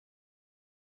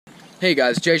Hey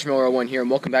guys, JMiller01 here, and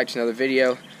welcome back to another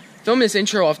video. Filming this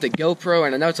intro off the GoPro,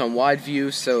 and I know it's on wide view,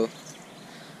 so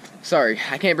sorry,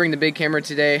 I can't bring the big camera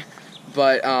today,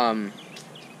 but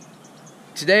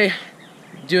today,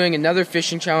 doing another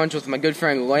fishing challenge with my good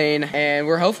friend Lane, and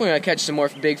we're hopefully going to catch some more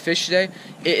big fish today.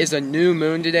 It is a new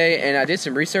moon today, and I did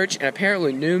some research, and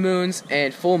apparently new moons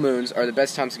and full moons are the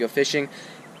best times to go fishing,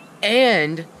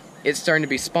 and it's starting to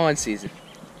be spawn season.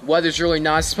 Weather's really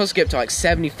nice. It's supposed to get up to like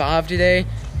 75 today.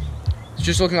 It's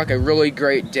just looking like a really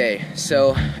great day.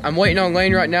 So I'm waiting on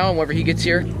Lane right now, and whenever he gets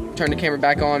here, turn the camera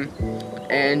back on.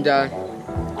 And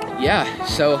yeah,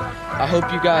 so I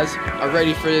hope you guys are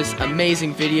ready for this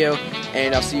amazing video,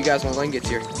 and I'll see you guys when Lane gets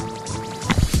here.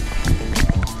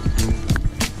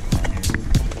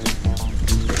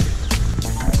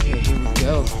 Okay, here we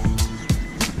go.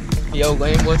 Yo,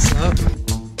 Lane, what's up?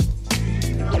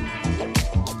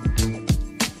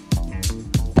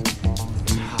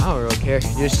 I don't really care.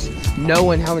 Just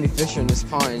knowing how many fish are in this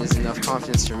pond is enough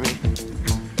confidence for me.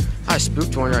 I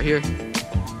spooked one right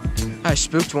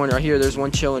here. There's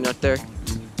one chilling right there.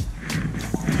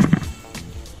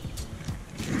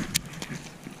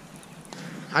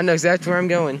 I know exactly where I'm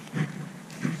going.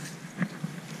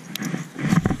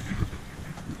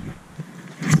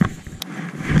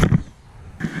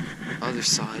 Other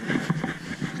side.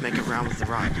 Make it round with the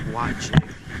rod. Wide jig.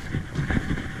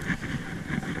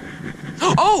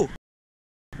 Oh!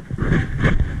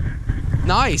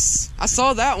 Nice. I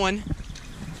saw that one.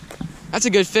 That's a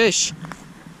good fish.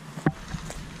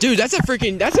 Dude, that's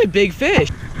a big fish.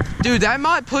 Dude, that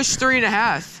might push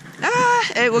 3.5.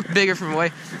 Ah, it looked bigger from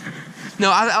away.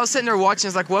 No, I was sitting there watching. I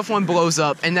was like, what if one blows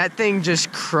up? And that thing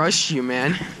just crushed you,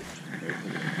 man.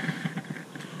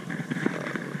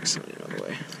 Another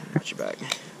way. Watch your back.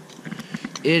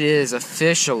 It is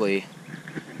officially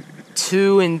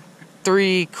 2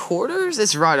 3/4.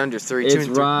 It's right under 3. It's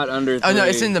right under 3. Oh no,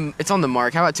 it's on the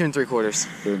mark. How about 2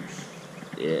 3/4?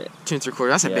 Yeah. 2 3/4.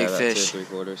 That's a big fish. 2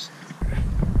 3/4.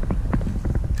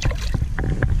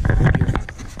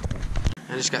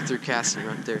 I just got through casting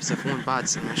right there, so if one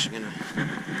bites, I'm actually gonna.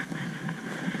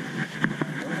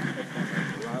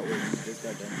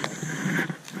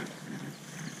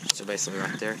 So basically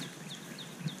right there.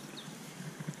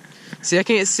 See, I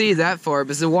can't see that far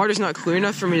because the water's not clear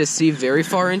enough for me to see very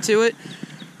far into it.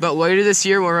 But later this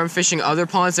year, when I'm fishing other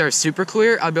ponds that are super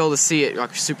clear, I'll be able to see it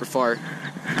like super far.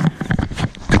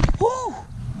 Woo!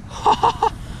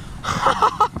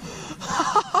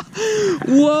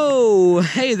 Whoa!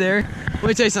 Hey there. Let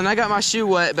me tell you something. I got my shoe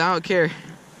wet, but I don't care.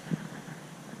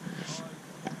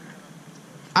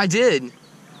 I did.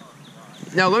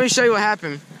 Now let me show you what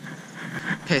happened.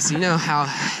 Okay, so you know how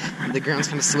the ground's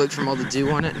kind of slick from all the dew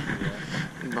on it?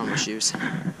 I brought my shoes.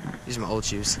 These are my old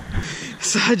shoes.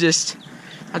 So I just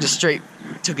straight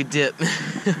took a dip.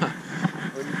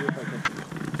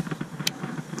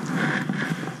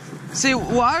 See,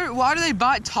 why do they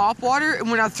bite top water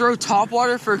when I throw top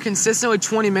water for consistently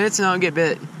 20 minutes and I don't get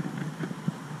bit?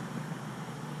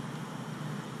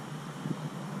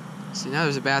 See, now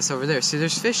there's a bass over there. See,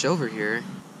 there's fish over here.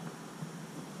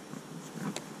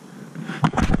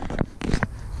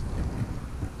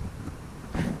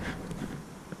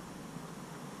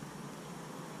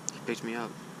 He picked me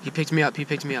up. He picked me up. He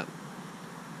picked me up.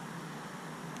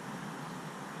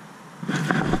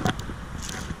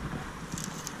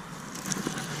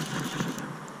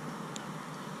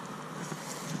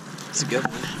 It's a good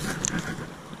one.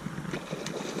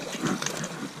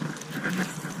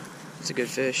 It's a good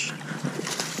fish.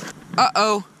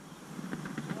 Uh-oh.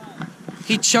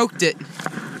 He choked it.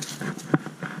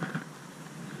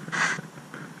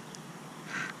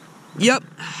 Yep,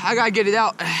 I gotta get it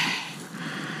out.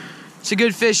 It's a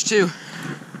good fish too.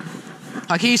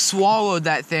 Like he swallowed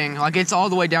that thing. Like it's all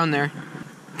the way down there.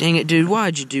 Dang it, dude,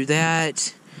 why'd you do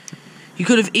that? You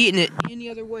could have eaten it any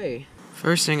other way.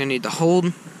 First thing, I need to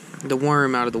hold the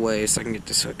worm out of the way so I can get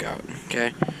this hook out,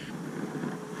 okay?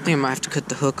 I think I might have to cut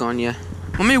the hook on you.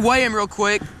 Let me weigh him real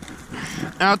quick.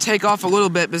 And I'll take off a little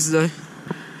bit because the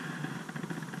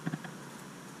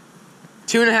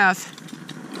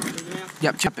 2.5.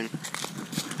 Yep, chipping.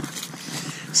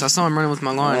 So I saw him running with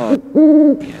my line.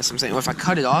 Yeah, so I'm saying, well, if I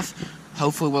cut it off,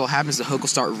 hopefully what'll happen is the hook will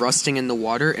start rusting in the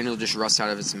water and it'll just rust out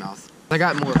of its mouth. I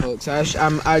got more hooks.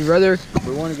 I'd rather...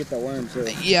 We want to get that worm too.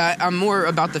 Yeah, I'm more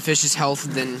about the fish's health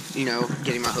than, you know,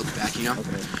 getting my hook back, you know?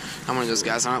 Okay. I'm one of those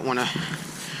guys. I don't want to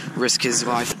risk his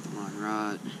life. Come on,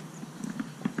 rod.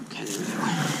 Okay, there we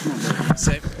go.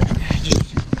 So,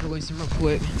 just release him real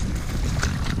quick.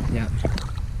 Yeah.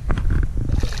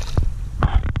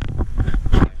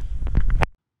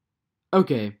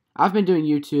 Okay, I've been doing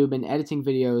YouTube and editing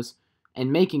videos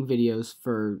and making videos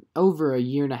for over a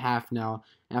year and a half now,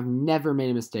 and I've never made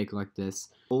a mistake like this.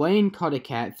 Lane caught a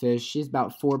catfish. She's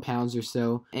about 4 pounds or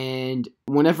so, and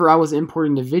whenever I was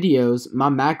importing the videos, my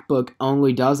MacBook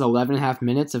only does 11.5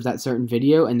 minutes of that certain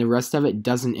video, and the rest of it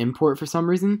doesn't import for some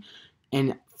reason.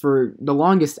 And for the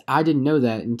longest, I didn't know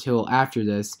that until after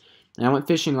this, and I went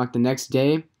fishing like the next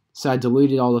day, so I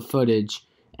deleted all the footage,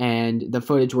 and the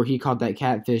footage where he caught that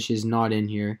catfish is not in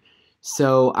here.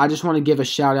 So I just want to give a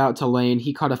shout out to Lane.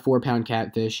 He caught a 4-pound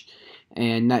catfish,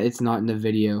 and that it's not in the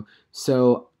video.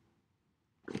 So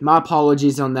my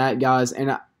apologies on that, guys.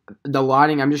 And the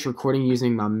lighting, I'm just recording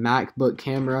using my MacBook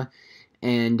camera,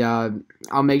 and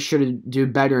I'll make sure to do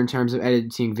better in terms of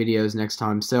editing videos next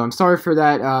time. So I'm sorry for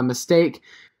that mistake.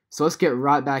 So let's get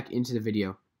right back into the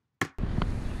video.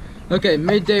 Okay,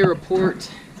 midday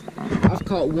report. I've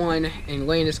caught one, and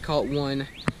Lane has caught one.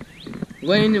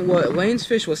 Lane's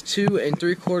fish was 2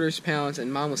 3/4 pounds,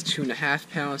 and mine was 2.5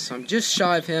 pounds. So I'm just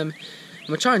shy of him. I'm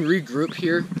gonna try and regroup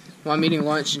here while I'm eating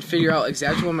lunch and figure out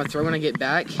exactly what I'm gonna throw when I get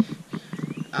back.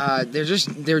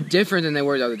 They're different than they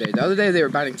were the other day. The other day they were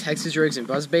biting Texas rigs and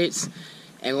buzz baits,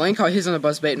 and Lane caught his on a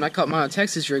buzz bait, and I caught mine on a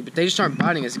Texas rig, but they just aren't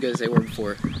biting as good as they were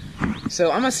before.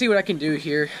 So I'm gonna see what I can do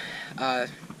here.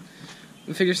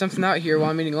 We'll figure something out here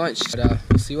while I'm eating lunch, but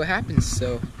we'll see what happens.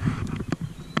 So.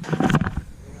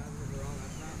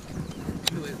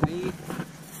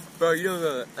 Bro, you know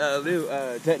the new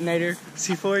detonator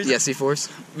C4s? Yeah, C4s.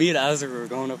 Me and Isaac were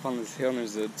going up on this hill and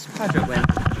there's a hydrant lamp.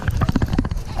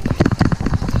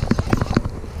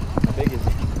 How big is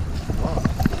it? Wow.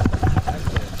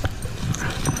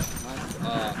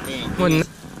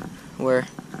 Where?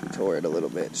 Tore it a little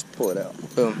bit. Just pull it out.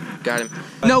 Boom. Got him.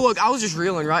 No, look, I was just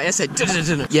reeling, right? I said,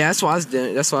 yeah, that's what I was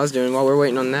doing. That's what I was doing while we're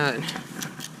waiting on that.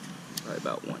 Probably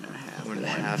about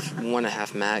 1.5.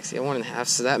 1.5 max. Yeah, 1.5.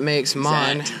 So that makes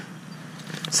mine.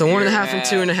 So 1.5 and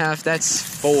 2.5. That's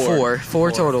 4.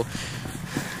 4 total.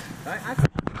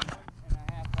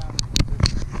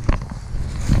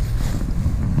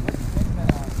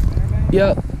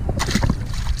 Yep.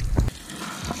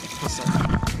 What's up?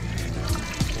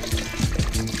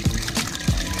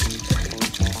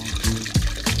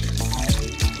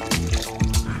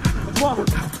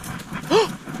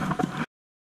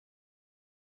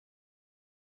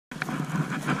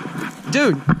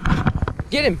 Dude,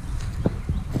 get him.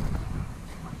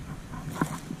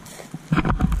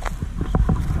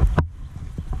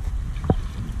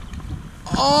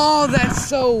 Oh, that's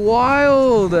so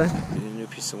wild. Get a new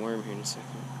piece of worm here in a second.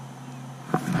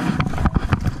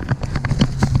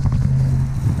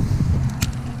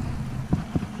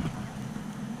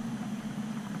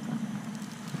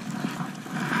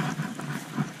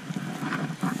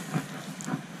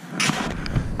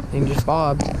 Thing just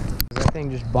bobbed. That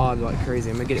thing just bobbed like crazy.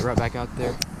 I'm gonna get it right back out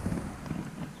there.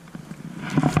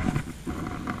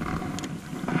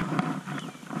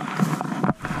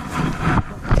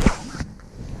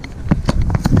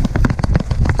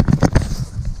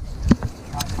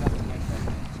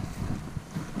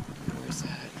 Where's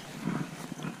that?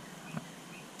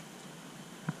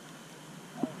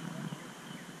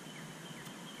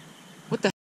 What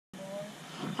the?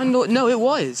 No, it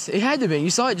was. It had to be. You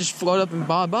saw it just float up and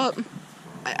bob up.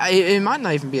 It might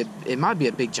not even be it might be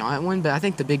a big giant one, but I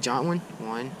think the big giant one.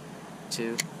 1,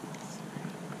 2.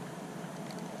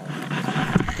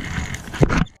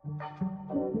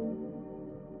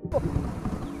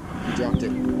 He dropped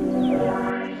it.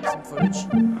 Some footage.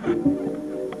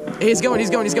 Hey, he's going.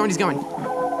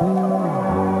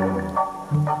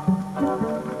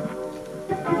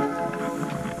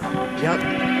 Yep.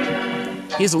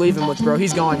 He's leaving with, bro.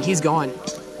 He's gone.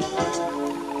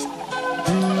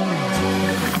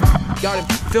 Got him.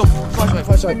 Phil,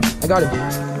 flashlight. I got him.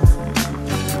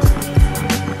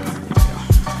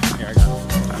 Here, I got him.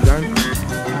 You got him?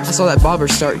 I saw that bobber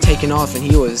start taking off and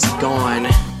he was gone.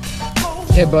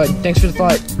 Hey, bud. Thanks for the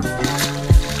fight.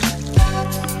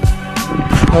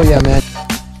 Oh, yeah, man.